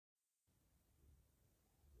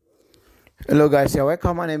Hello guys, you're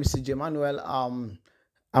welcome. My name is CJ Manuel.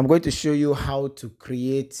 I'm going to show you how to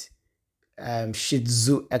create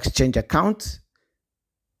Shihtzu exchange account.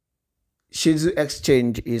 Shihtzu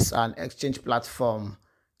exchange is an exchange platform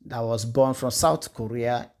that was born from South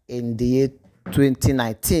Korea in the year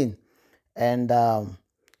 2019. And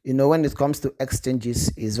when it comes to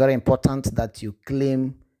exchanges, it's very important that you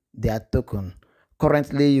claim their token.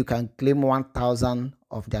 Currently, you can claim 1,000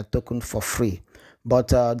 of their token for free, but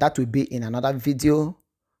that will be in another video.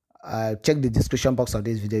 Check the description box of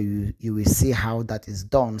this video. You will see how that is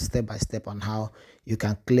done step by step on how you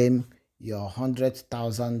can claim your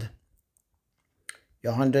 100,000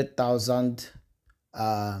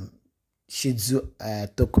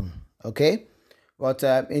 Shihtzu token. Okay, but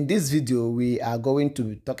in this video we are going to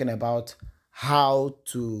be talking about how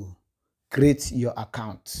to create your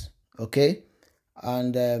account. Okay,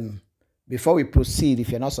 and before we proceed, if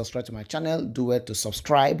you're not subscribed to my channel, do well to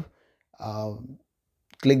subscribe.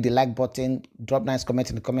 Click the like button, drop nice comment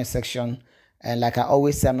in the comment section. And like I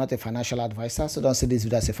always say, I'm not a financial advisor, so don't see this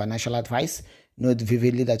video as a financial advice. Note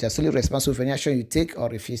vividly that you're solely responsible for any action you take or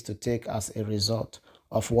refuse to take as a result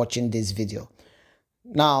of watching this video.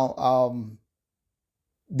 Now,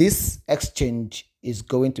 this exchange is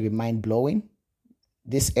going to be mind-blowing.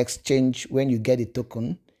 This exchange, when you get the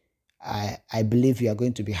token, I believe you are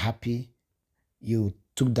going to be happy you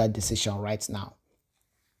took that decision right now.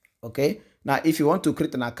 Okay, now if you want to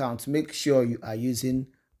create an account, make sure you are using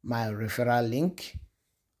my referral link.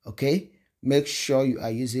 Okay, make sure you are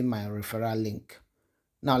using my referral link.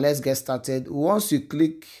 Now let's get started. Once you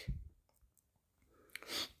click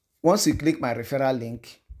my referral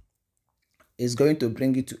link, it's going to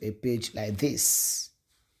bring you to a page like this.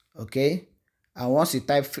 Okay, and once you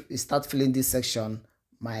start filling this section,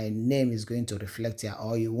 my name is going to reflect here,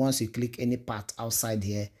 or once you click any part outside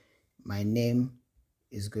here, my name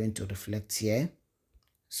is going to reflect here.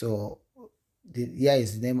 So here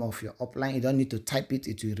is the name of your upline. You don't need to type it,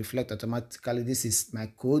 it will reflect automatically. This is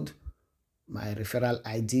my code, my referral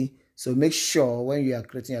ID. So make sure when you are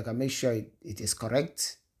creating your account, make sure it is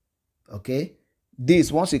correct. Okay,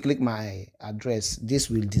 once you click my address, this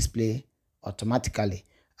will display automatically.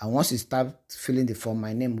 And once you start filling the form,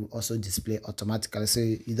 my name will also display automatically. So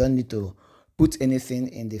you don't need to put anything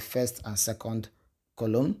in the first and second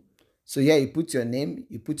column. So here you put your name,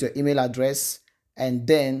 you put your email address, and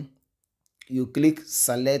then you click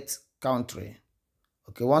select country.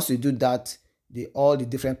 Okay, once you do that, all the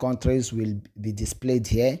different countries will be displayed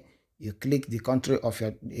here. You click the country of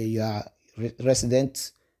your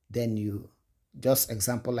resident, then you just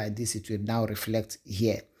example like this, it will now reflect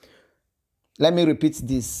here. Let me repeat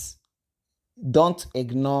this. Don't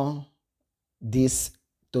ignore this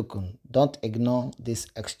token. Don't ignore this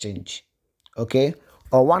exchange. Okay,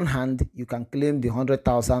 on one hand, you can claim the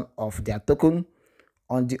 100,000 of their token.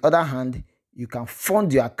 On the other hand, you can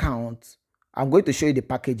fund your account. I'm going to show you the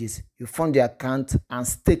packages. You fund your account and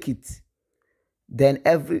stake it. Then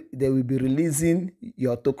they will be releasing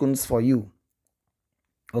your tokens for you.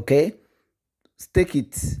 Okay, stake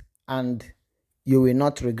it and you will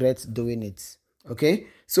not regret doing it. Okay,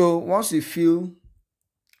 so once you fill,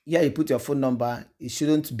 yeah, you put your phone number. It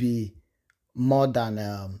shouldn't be more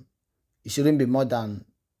than 12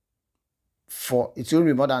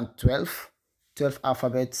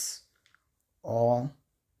 alphabets, or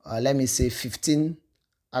let me say 15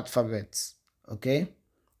 alphabets. Okay,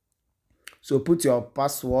 so put your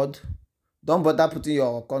password. Don't bother putting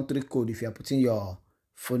your country code. If you are putting your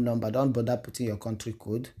phone number, don't bother putting your country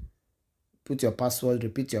code. Put your password,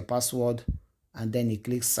 repeat your password, and then you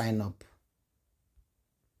click sign up.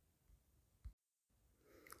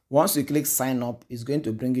 Once you click sign up, it's going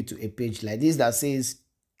to bring you to a page like this that says,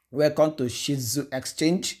 welcome to Shihtzu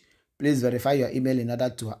exchange. Please verify your email in order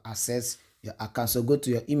to access your account. So go to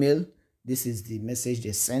your email. This is the message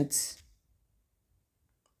they sent.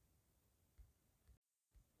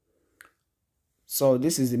 So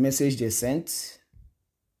this is the message they sent.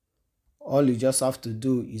 All you just have to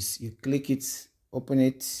do is you click it, open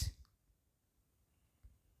it.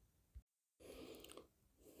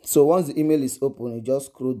 So once the email is open, you just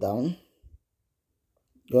scroll down.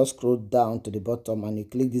 Just scroll down to the bottom and you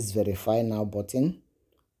click this verify now button.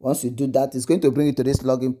 Once you do that, it's going to bring you to this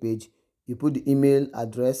login page. You put the email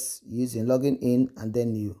address using login in, and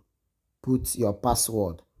then you put your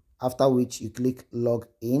password. After which you click log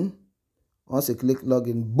in. Once you click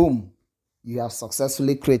login, boom, you have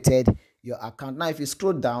successfully created your account. Now if you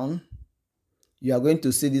scroll down, you are going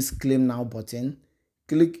to see this claim now button.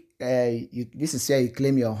 Click this is where you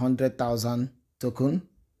claim your 100,000 token.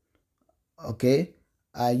 Okay,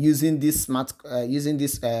 using this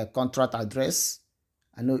contract address,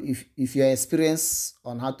 I know if you're experienced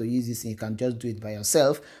on how to use this, you can just do it by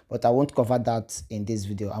yourself, but I won't cover that in this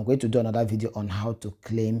video. I'm going to do another video on how to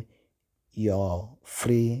claim your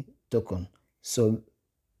free token. So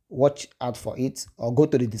watch out for it, or go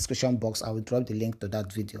to the description box. I will drop the link to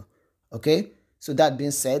that video. Okay, so that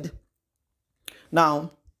being said,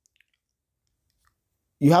 now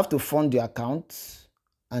you have to fund your account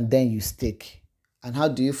and then you stake. And how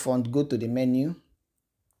do you fund? Go to the menu.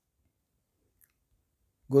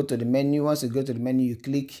 Go to the menu. Once you go to the menu, you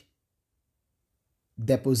click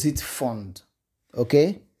deposit fund.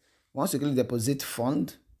 Okay, once you click deposit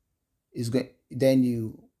fund, is going, then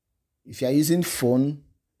you, if you are using phone,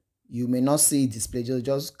 you may not see it displayed.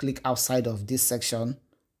 Just click outside of this section,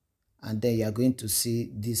 and then you are going to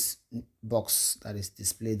see this box that is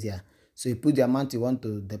displayed here. So you put the amount you want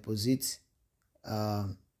to deposit,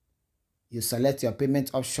 you select your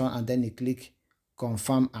payment option, and then you click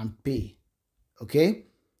confirm and pay. Okay,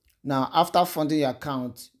 now after funding your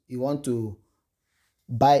account, you want to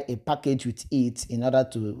buy a package with it in order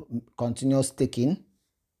to continue staking.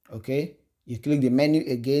 Okay, you click the menu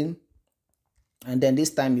again, and then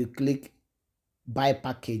this time you click buy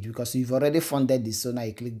package, because you've already funded this. So now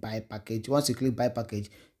you click buy package. Once you click buy package,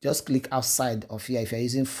 just click outside of here if you're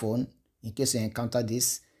using phone, in case you encounter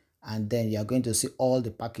this, and then you are going to see all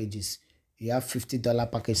the packages. You have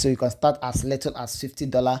 $50 package, so you can start as little as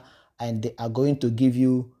 $50, and they are going to give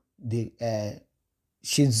you the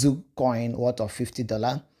Shihtzu coin worth of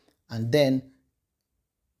 $50. And then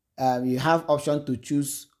you have option to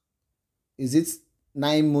choose, is it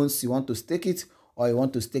 9 months you want to stake it, or you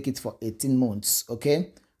want to stake it for 18 months.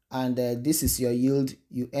 Okay, and this is your yield.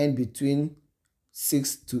 You earn between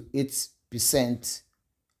 6 to 8%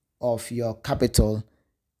 of your capital.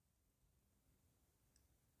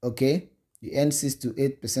 Okay, you earn 6 to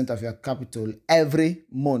 8% of your capital every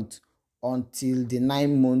month until the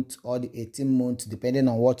 9 month or the 18 month, depending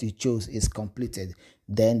on what you chose, is completed.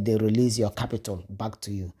 Then they release your capital back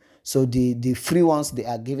to you. So the free ones they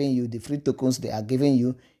are giving you, the free tokens they are giving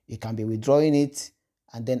you, you can be withdrawing it,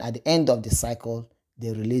 and then at the end of the cycle,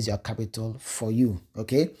 they release your capital for you.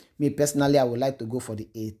 Okay, me personally, I would like to go for the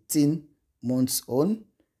 18 months on,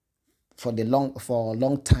 for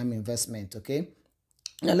long time investment. Okay,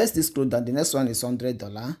 now let's just scroll down. The next one is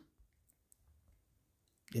 $100.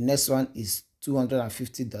 The next one is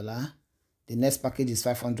 $250. The next package is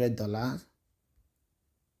 $500.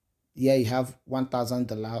 Here you have $1,000,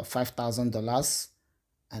 $5,000,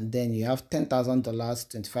 and then you have $10,000,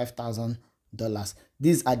 $25,000.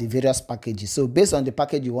 These are the various packages. So based on the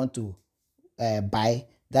package you want to buy,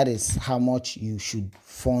 that is how much you should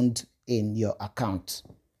fund in your account.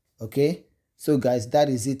 Okay, so guys, that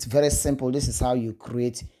is it. Very simple. This is how you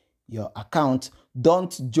create your account.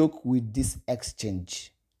 Don't joke with this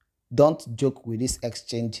exchange. Don't joke with this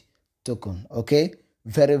exchange token. Okay,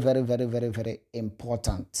 very, very, very, very, very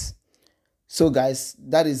important. So guys,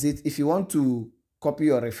 that is it. If you want to copy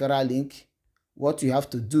your referral link, what you have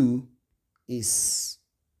to do is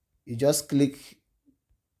you just click,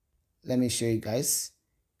 let me show you guys.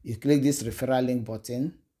 You click this referral link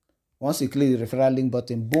button. Once you click the referral link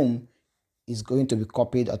button, boom, it's going to be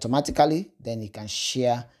copied automatically. Then you can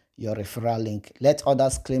share your referral link. Let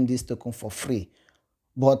others claim this token for free.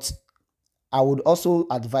 But I would also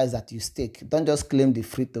advise that you stake. Don't just claim the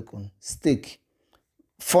free token. Stake.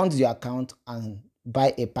 Fund your account and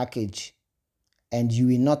buy a package, and you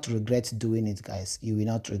will not regret doing it, guys. You will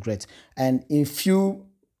not regret. And in few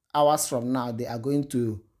hours from now, they are going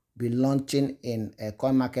to be launching in a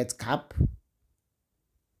CoinMarketCap.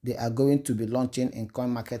 They are going to be launching in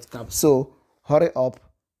CoinMarketCap. So hurry up,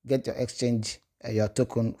 get your exchange, your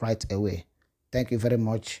token right away. Thank you very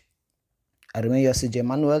much. I remain your CJ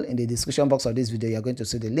Manuel. In the description box of this video, you're going to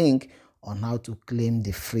see the link on how to claim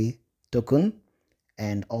the free token,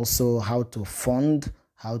 and also how to fund,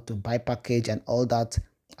 how to buy package, and all that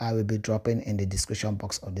I will be dropping in the description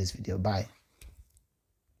box of this video. Bye.